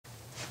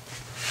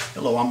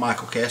Hello, I'm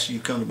Michael Cassidy.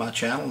 You've come to my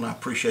channel and I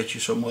appreciate you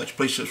so much.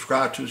 Please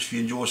subscribe to us if you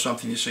enjoy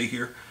something you see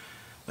here.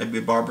 Maybe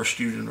a barber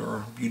student or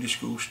a beauty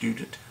school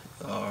student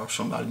or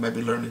somebody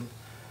maybe learning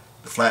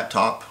the flat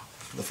top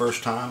for the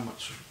first time.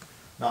 It's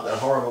not that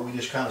hard, but we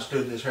just kind of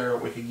stood this hair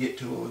we could get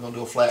to it. We're going to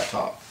do a flat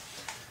top.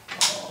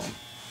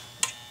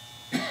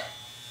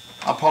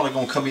 I'm probably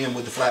going to come in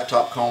with the flat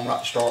top comb right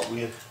to start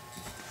with.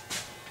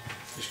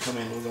 Just come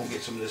in and we're going to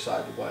get some of this out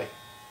of the way.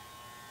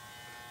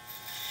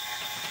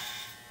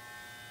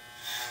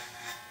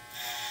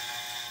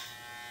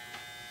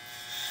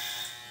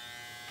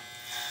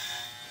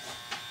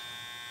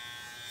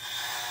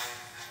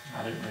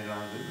 I didn't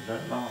realize it was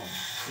that long.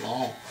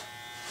 Long.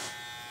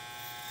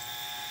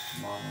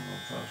 Mama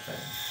gonna trust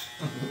that.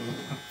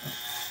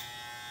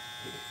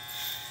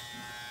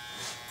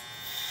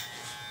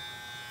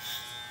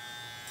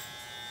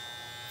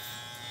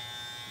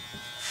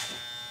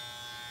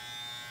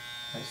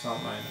 That's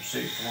something ain't a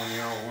secret when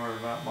you're all worried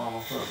about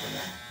Mama cooking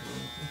it.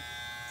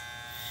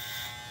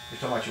 You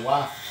talking about your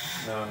wife?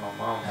 No, my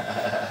mama.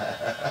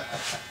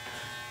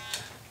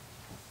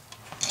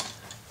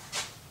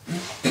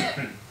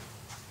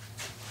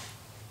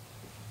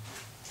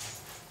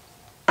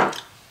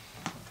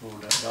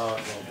 Pulled that dog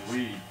out the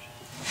weeds.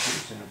 I'm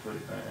fixing to put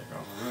it back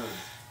on the road.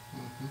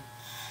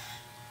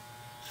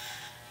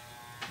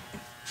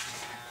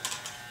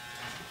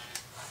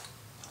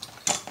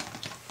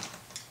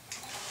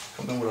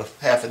 Come in with a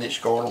 1/2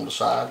 inch guard on the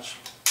sides.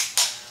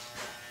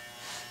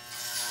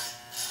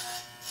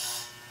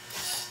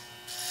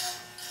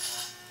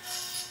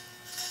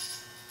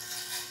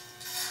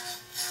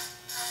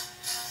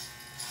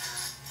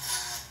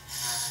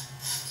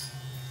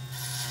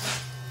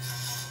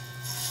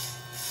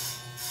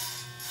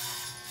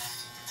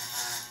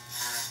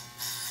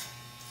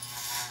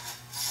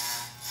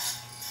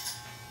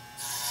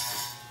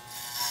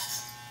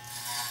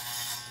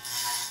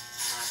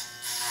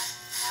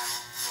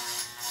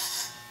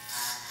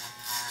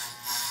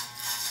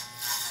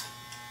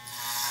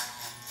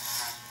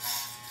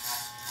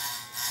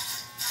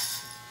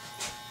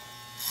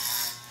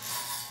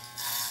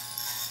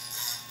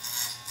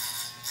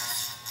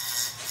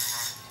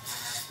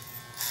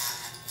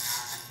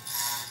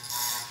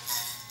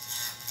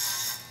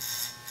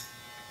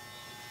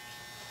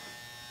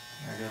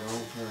 I got an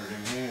old pair of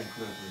them hand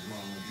clippers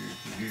Mama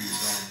used to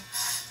use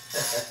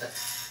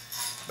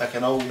on. Back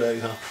in old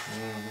days, huh?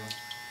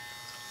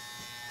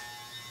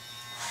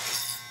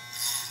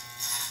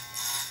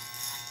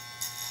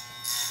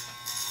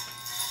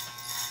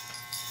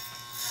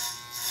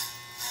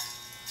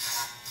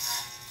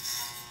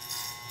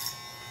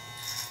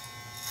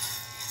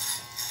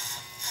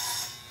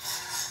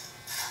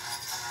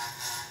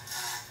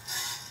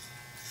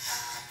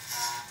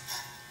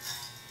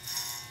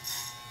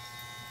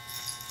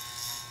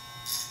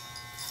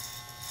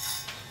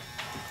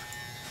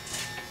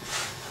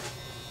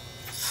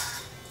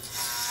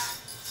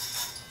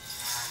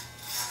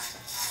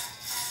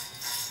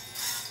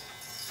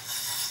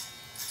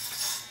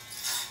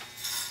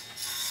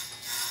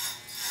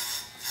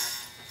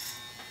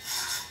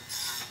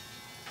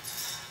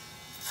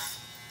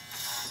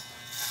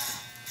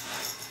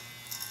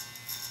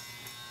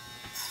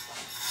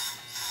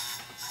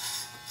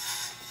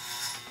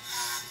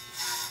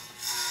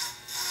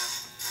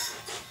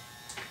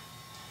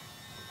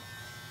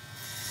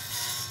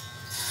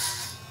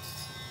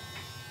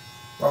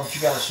 Robert,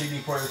 you got a CD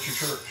player at your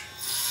church?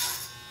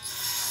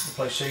 You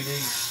play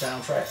CDs,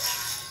 soundtracks?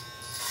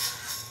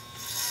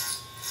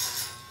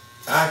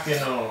 I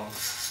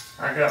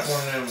got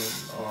one of them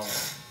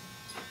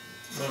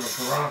little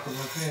Karanka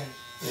machines.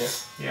 Yeah.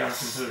 Yeah, I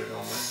can put it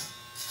on there.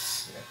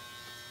 Yeah.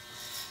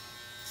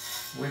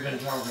 We've been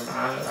talking,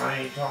 I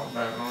ain't talked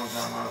about it a long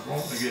time. I was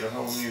wanting to get a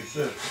whole new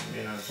system,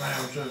 you know,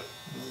 sound system.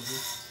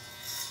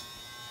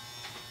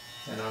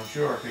 And I'm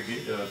sure I could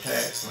get the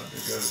attachment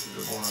that goes to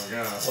the one I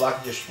got. Well,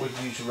 we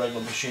can use a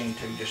regular machine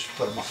too, just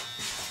put them on,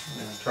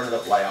 turn it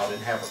up loud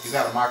and have it. You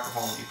got a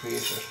microphone with your PA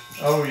system.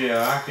 Oh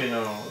yeah, I can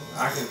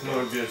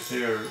plug this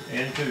here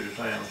into the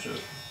sound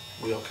system.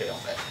 We okay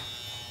on that.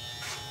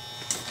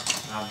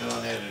 I've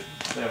done that at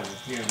several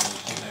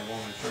funerals when they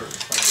wanted certain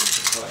things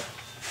to play.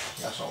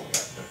 That's all we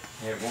got to do.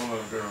 I had one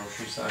little girl,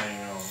 she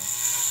sang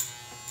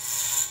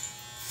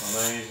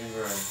Amazing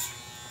Grace.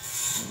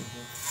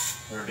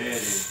 Her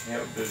daddy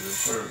helped do the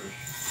service.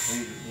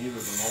 He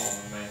was a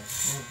Mormon man.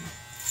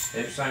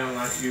 It sounded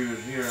like you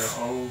was hearing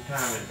an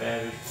old-timey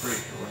Baptist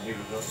preacher when he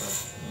was up there.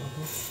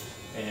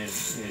 And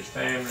his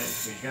family,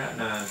 he's got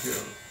 9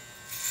 children.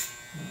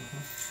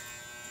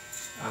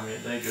 I mean,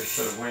 they just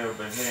so well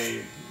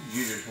behaved,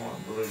 you just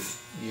wouldn't believe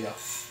it. Yeah.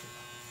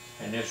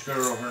 And this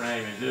girl, her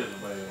name is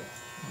Isabel.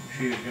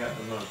 She's got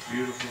the most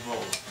beautiful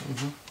voice.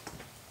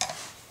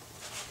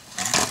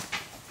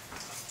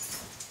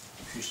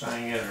 She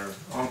sang at her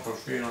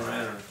uncle's funeral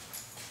and her.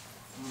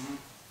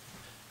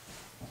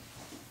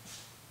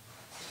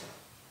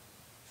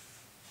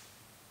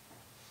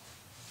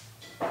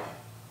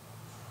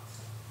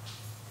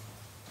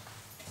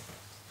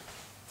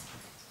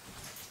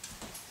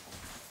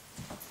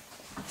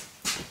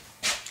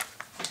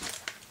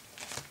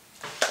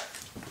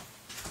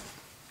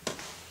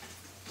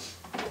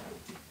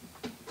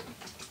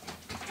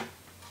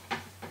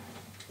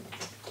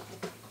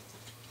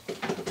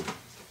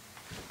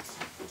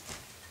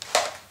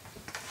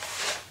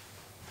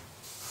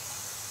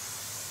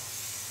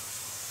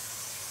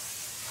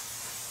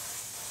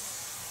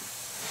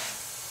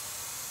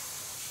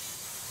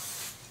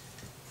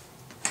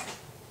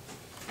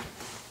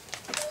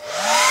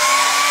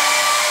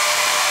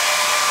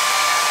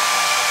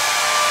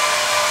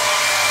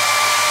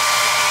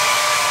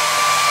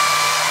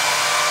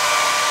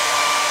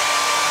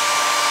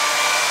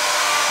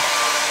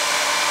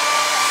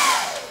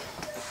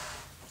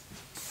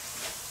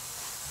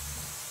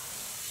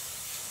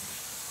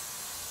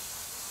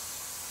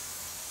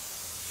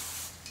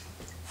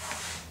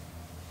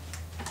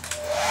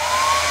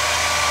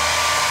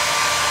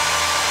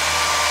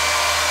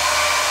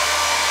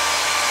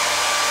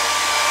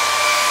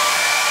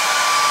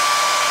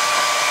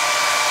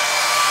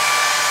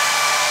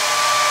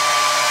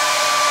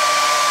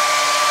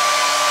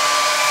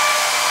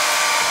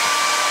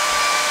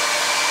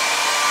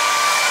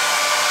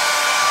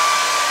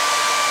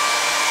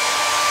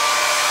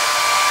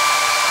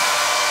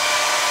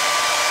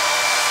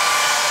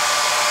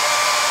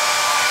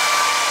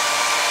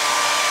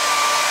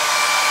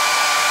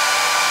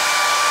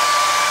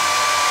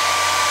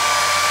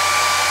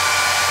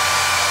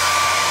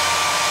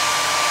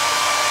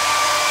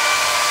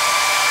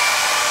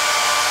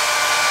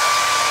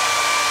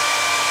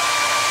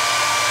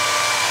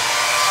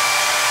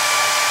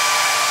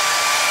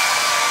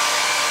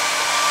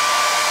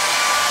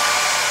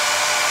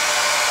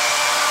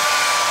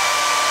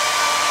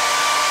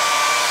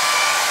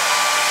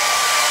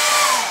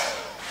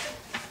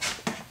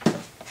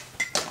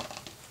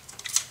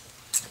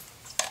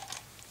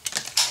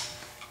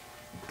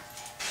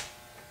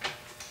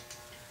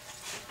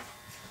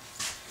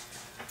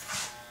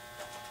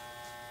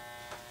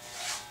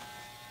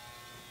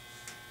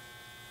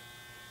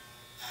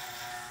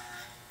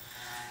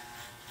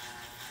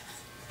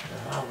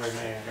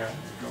 Broadway man got me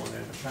going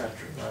into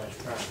Patrick last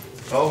Friday.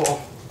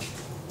 Oh,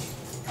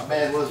 how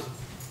bad was it?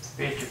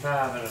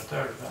 55 and a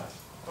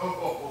 35.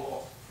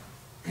 Oh.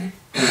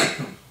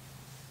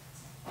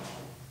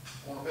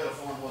 What a bit of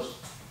fun was it?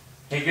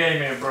 He gave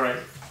me a break.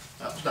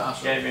 That was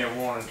nice. Gave me a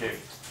warning ticket.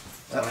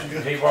 That was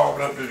good. He walked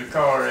up to the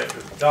car at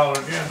the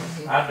Dollar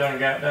General. I done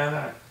got down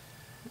there.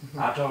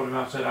 I told him,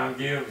 I said, I'm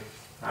guilty.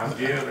 I'm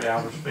guilty.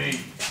 I was speeding.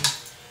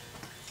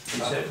 He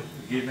said,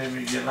 give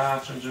me your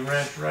license and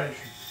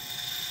registration.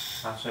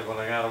 I said, well,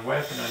 I got a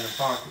weapon in the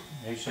pocket.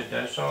 He said,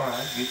 that's all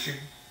right. Get your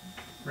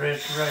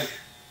registration.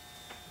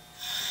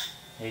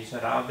 He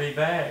said, I'll be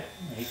back.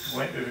 He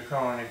went to the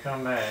car and he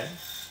come back.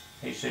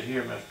 He said,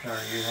 here, Mr.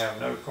 Turner, you have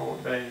no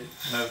court date,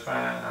 no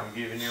fine. I'm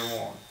giving you a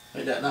warning.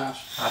 Ain't that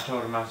nice? I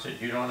told him, I said,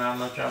 you don't know how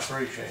much I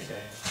appreciate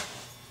that.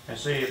 And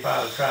see, if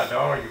I'd have tried to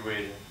argue with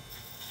him.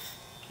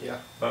 Yeah.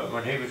 But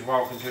when he was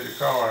walking to the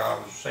car, I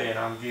was saying,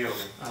 I'm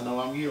guilty. I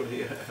know I'm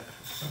guilty.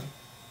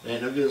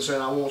 Ain't no good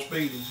saying I won't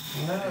speed.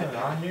 No,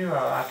 I knew.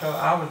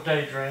 I was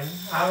daydreaming.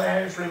 I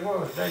actually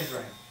was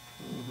daydreaming.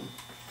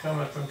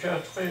 Coming from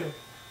Chesterfield.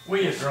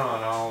 We had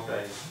run all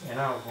day, and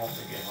I was wanting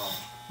to get home.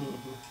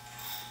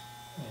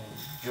 And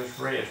just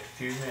rest a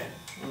few minutes.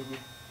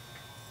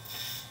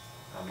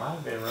 I might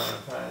have been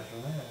running faster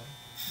than that.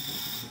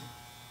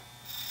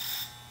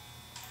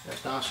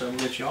 That's nice of them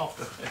to let you off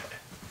though.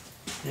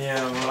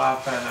 Yeah, well, I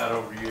found out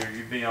over the years,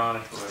 you be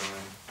honest with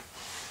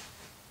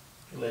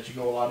me. It let you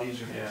go a lot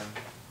easier. Yeah.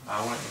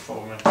 I went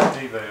before Mr.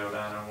 T-Vale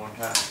down there one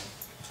time.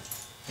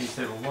 He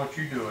said, well, what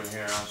you doing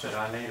here? I said,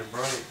 I need a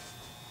break.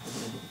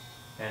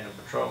 And the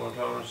patrolman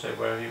told him, said,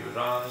 well, he was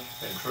honest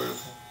and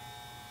truthful.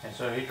 And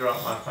so he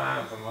dropped my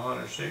fine from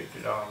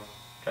 $160 to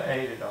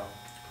 $80.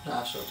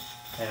 Nice of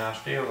And I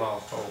still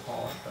lost 4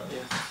 points. Though.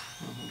 Yeah.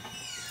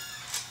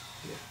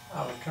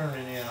 I was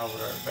turning in over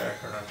there at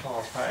Becker and a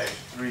car passed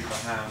 3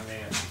 behind me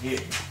and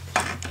hit me.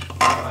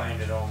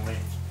 Landed on me.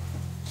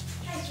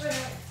 Hey,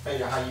 sweetheart. Hey,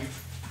 how you?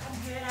 I'm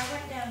good. I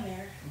went down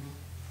there.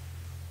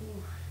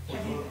 Ooh,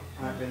 have you-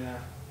 I've been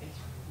there. It's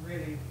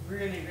really,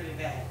 really, really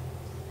bad.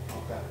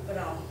 Okay. But I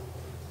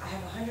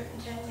have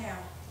 110 now.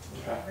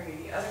 Okay. I'll bring you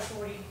the other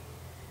 40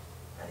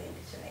 by the end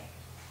of tonight.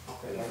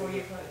 Okay. Before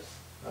you close.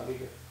 That'd be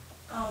good.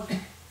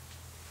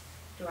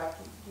 Do I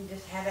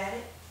just have at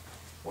it?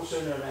 What's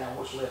in there now?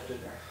 What's left in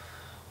there?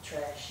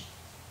 Trash.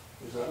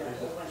 Is And a that?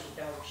 whole bunch of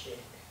dog shit.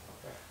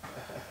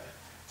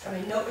 I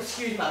mean, no,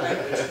 excuse my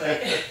language,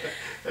 but.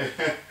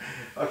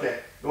 Okay.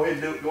 Go ahead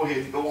and do it. Go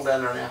ahead. Go on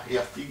down there now.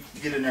 Yeah. You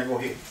get in there. Go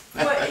ahead.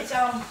 But it's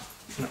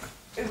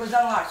it was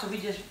unlocked, so we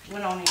just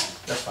went on in.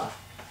 That's fine.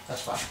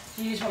 That's fine.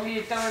 So you just want me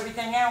to throw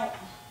everything out?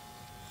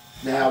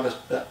 Now,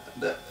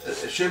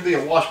 it should be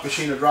a wash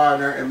machine, a dryer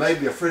in there, and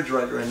maybe a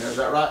refrigerator in there. Is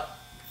that right?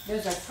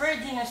 There's a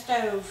fridge and a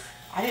stove.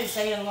 I didn't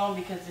say it long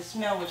because the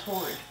smell was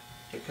horrid.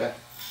 Okay.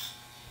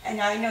 And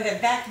I know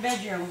that back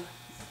bedroom,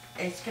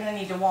 it's gonna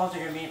need, the walls are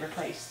gonna be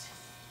replaced.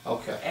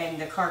 Okay. And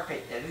the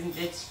carpet,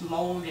 it's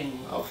mold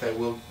and. Okay.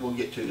 We'll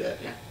get to that.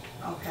 Yeah.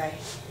 Okay.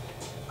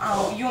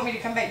 You want me to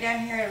come back down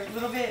here a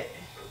little bit?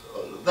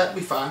 That'd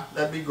be fine.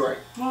 That'd be great.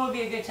 When would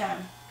be a good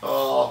time?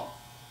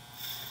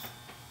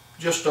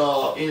 Just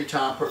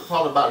anytime,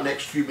 probably about the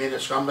next few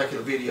minutes. I'm making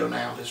a video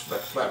now, this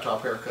flat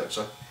top haircut,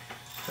 so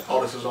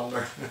all this is on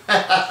there.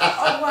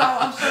 Oh wow,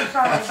 I'm so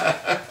sorry.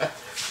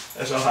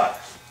 That's all right.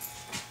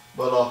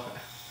 But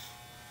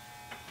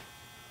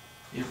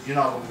you're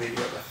not on video,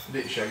 but I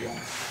didn't show you on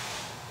there.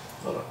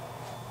 But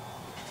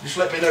just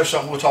let me know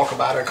something, we'll talk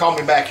about it. Call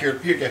me back here.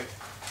 Here you go.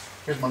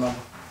 Here's my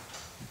number.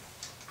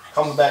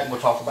 Call me back and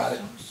we'll talk about it.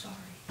 I'm sorry.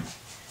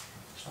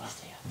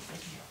 Stay off the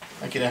video.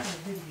 Thank you now.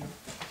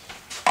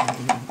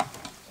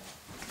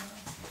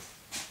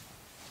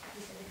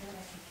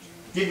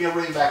 Give me a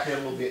ring back here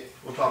in a little bit.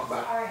 We'll talk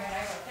about it. All right,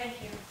 I will.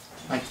 Thank you.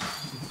 Thank you.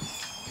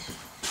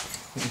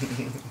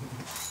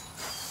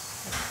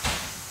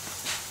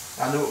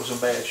 I knew it was in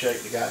bad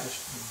shape, the guy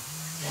just.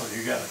 Well,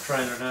 you got a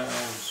trailer down on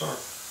the circle.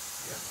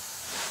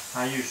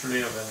 I used to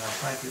live in, I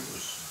think it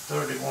was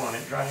 31,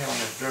 it's right here on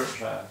this dirt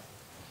side.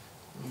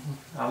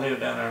 I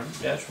lived down there,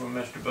 that's where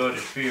Mr. Buddy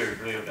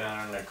Spears lived down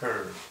there in the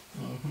curve.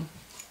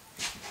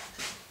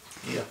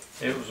 Yeah.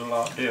 It was a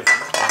lot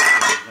different.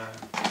 Back then.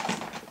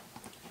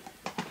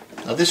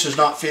 Now this is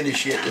not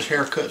finished yet. This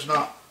haircut's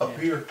not up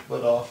here,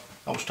 but I'm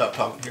gonna stop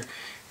talking here.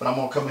 But I'm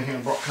gonna come in here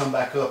and come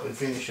back up and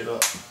finish it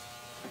up.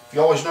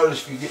 You always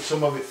notice if you get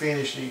some of it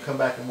finished, then you come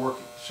back and work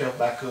itself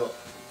back up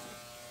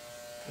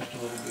just a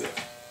little bit.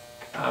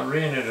 I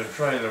rented a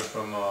trailer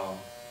from a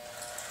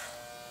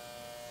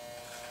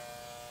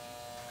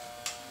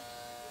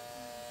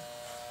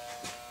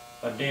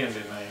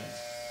Denby man.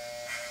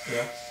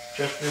 Yeah.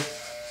 Chester?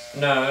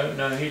 No,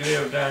 he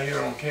lived down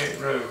here on Tech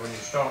Road. When you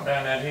start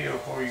down that hill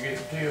before you get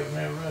to Tills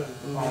Mill Road,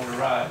 on the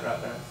right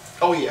there.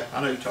 Oh yeah,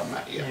 I know you're talking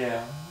about. Yeah.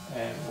 Yeah,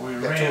 and we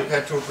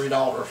Had $2 or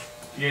 $3.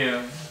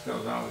 Yeah,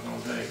 because I was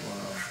gonna take one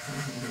of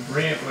them.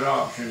 Rent with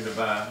option to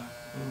buy.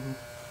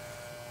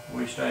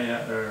 We stayed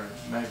out there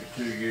maybe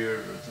 2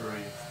 years or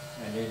 3,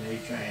 and then he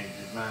changed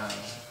his mind.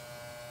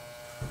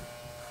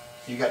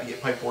 You got to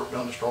get paperwork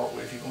done to start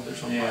with if you're gonna do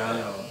something Yeah, I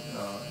like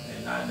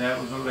that. know.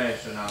 That was a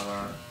lesson I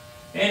learned.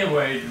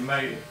 Anyway,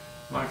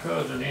 my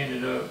cousin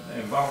ended up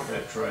and bought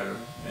that trailer,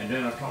 and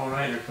then a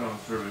tornado come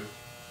through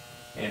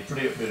and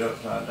flipped it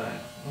upside down.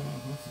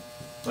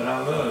 But I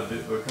loved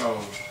it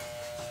because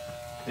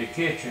the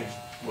kitchen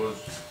was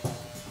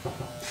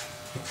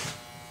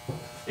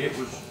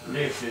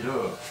lifted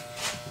up,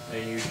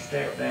 and you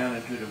step down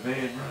into the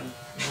bedroom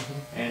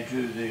and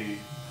to the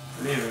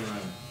living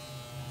room.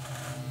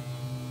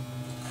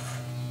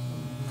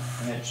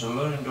 And had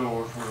saloon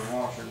doors where the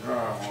washer and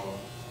dryer was.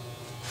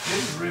 It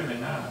was really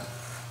nice.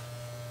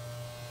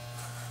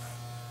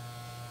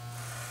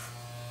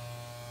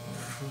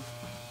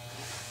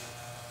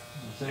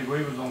 See,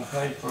 we was gonna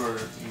pay for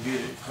it and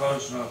get it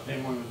close enough,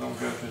 then we was gonna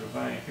go to the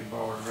bank and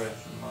borrow the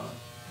rest of the money.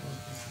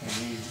 And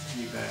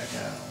he backed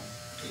out on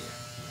it.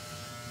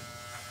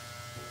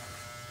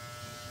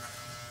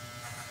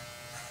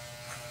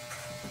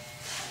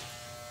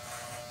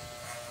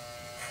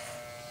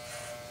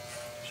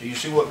 So you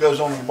see what goes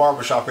on in the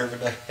barber shop every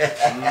day.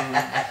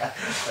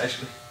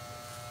 Basically,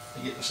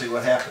 you get to see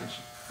what happens.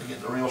 You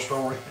get the real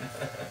story.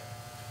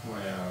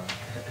 Well,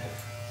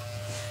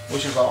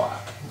 Which is all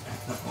right.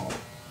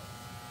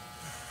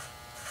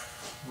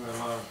 a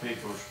lot of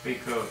people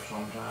speak up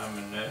sometime,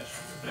 and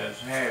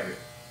that's habit.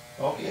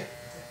 Oh yeah.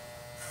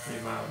 See,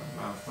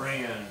 my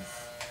friend,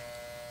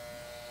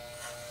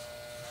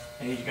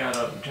 he's got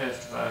up and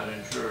testified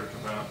in church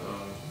about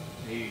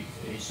he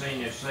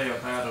seen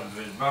himself out of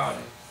his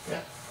body. Yeah.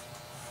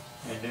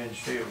 And then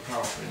still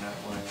talking that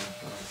way.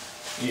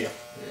 So Yeah.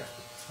 Yeah.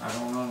 I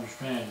don't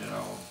understand it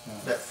all the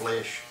time. That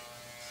flesh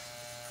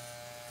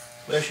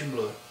and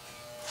blood,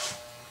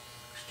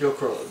 still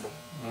corruptible.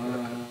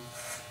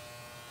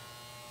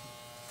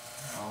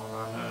 All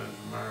I know is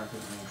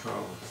America's in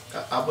trouble.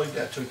 I believe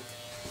that too.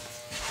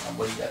 I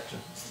believe that too.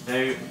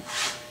 They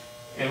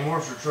in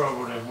worse of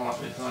trouble than what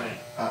they think.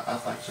 I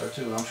think so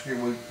too. I'm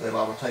scared they'll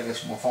all take us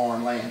from a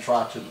foreign land,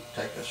 try to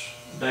take us.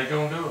 They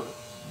gonna do it.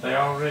 They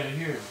already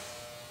here.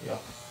 Yeah.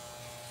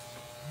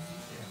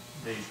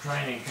 These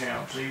training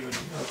camps, even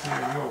up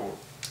here in York.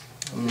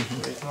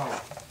 It's all.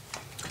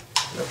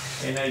 Yep.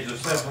 And there's a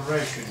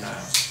separation now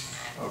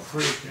of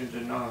Christians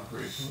and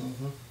non-Christians.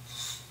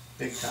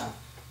 Big time.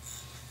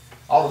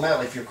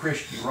 Automatically, if you're a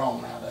Christian, you're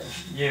wrong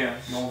nowadays. Yeah,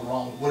 You're on the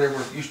wrong.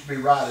 Whatever used to be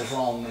right is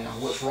wrong now.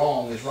 What's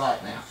wrong is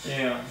right now.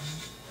 yeah.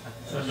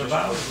 And the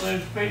Bible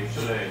says speaks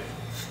to that.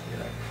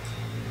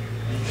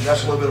 And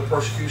that's a little bit of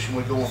persecution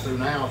we're going through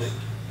now. That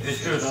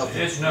It's just,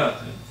 it's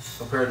nothing.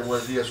 compared to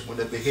what it is when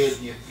they behead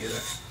you. You know.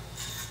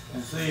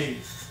 And see,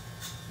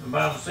 the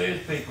Bible says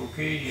people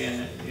kill you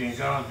in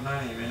God's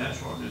name, and that's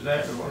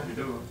exactly what they're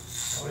doing.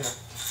 Oh yeah.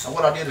 And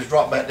what I did is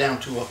drop back down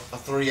to a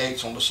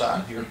 3/8 on the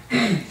side here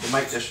to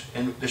make this.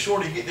 And the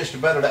shorter you get this, the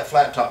better that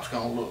flat top's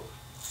gonna look.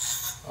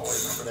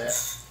 Always remember that.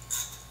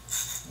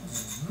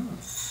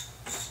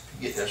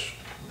 Get this.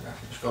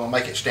 It's gonna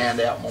make it stand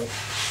out more.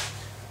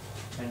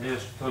 And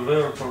this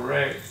political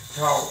correct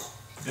talk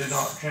did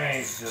not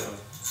change the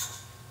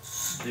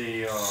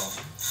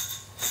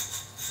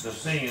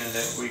sin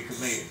that we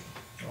commit.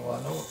 Oh,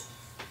 I know it.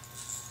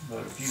 But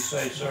if you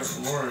say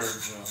certain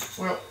words,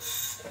 Well,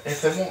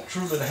 if they want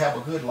truly to have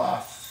a good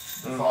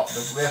life, the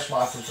best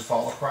life is to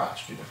follow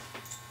Christ. You know.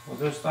 well,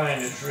 this thing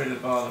that's really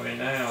bothering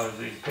me now is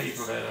these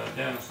people that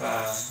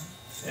identify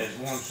as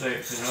one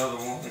sex and the other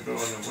wanting to go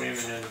in the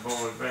women and the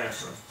boys'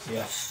 bathroom.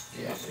 Yeah.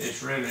 Yeah.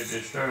 It's really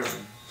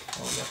disturbing.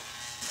 Oh yeah.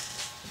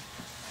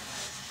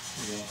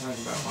 You know, think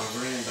about my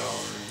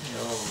granddaughter and the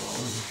other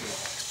one.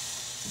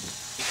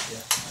 Yeah.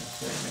 That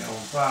set me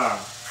on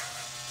fire.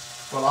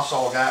 Well, I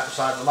saw a guy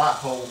beside the light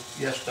pole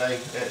yesterday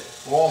at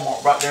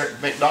Walmart, right there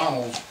at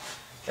McDonald's.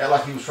 Acted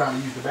like he was trying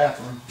to use the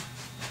bathroom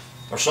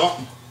or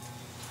something.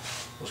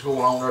 What's going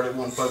on there that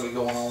wasn't supposed to be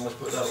going on? Let's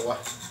put it that away.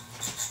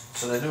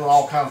 So they're doing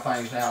all kind of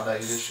things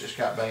nowadays. It's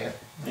got bad.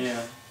 Yeah.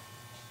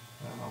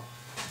 I know.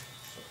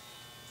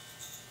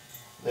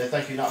 They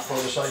think you're not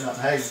supposed to say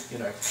nothing. Hey, you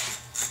know.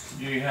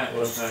 You have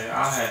to say,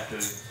 I have to.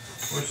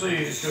 Well, see,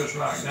 it's just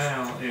like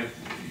now, if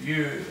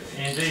you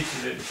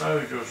indecently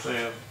expose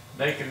yourself,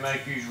 they can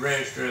make you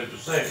register as a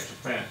sex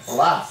offense. For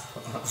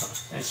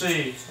life. And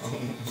see,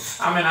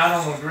 I mean, I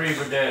don't agree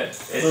with that.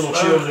 Little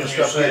children and Exposing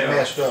stuff get yourself.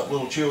 messed up.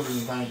 Little children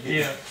and things get.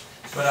 Yeah,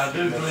 but I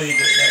do believe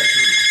that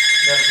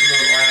that's a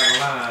little out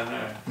of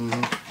line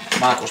there.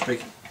 Michael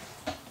speaking.